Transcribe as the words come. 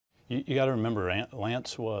You got to remember,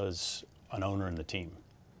 Lance was an owner in the team,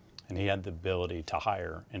 and he had the ability to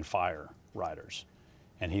hire and fire riders.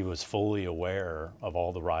 And he was fully aware of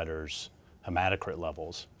all the riders' hematocrit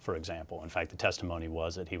levels, for example. In fact, the testimony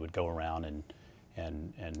was that he would go around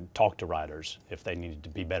and talk to riders if they needed to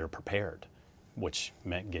be better prepared, which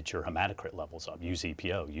meant get your hematocrit levels up. Use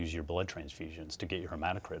EPO, use your blood transfusions to get your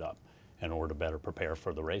hematocrit up in order to better prepare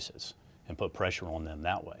for the races and put pressure on them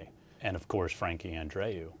that way. And of course, Frankie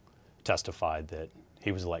Andreu testified that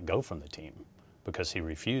he was let go from the team because he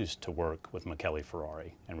refused to work with Michele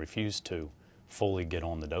Ferrari and refused to fully get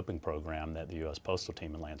on the doping program that the U.S. Postal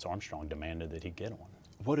Team and Lance Armstrong demanded that he get on.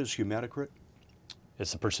 What is hematocrit?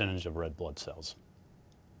 It's the percentage of red blood cells.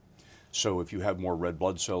 So if you have more red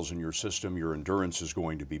blood cells in your system, your endurance is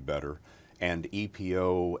going to be better, and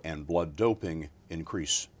EPO and blood doping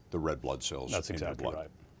increase the red blood cells in your blood. That's exactly right.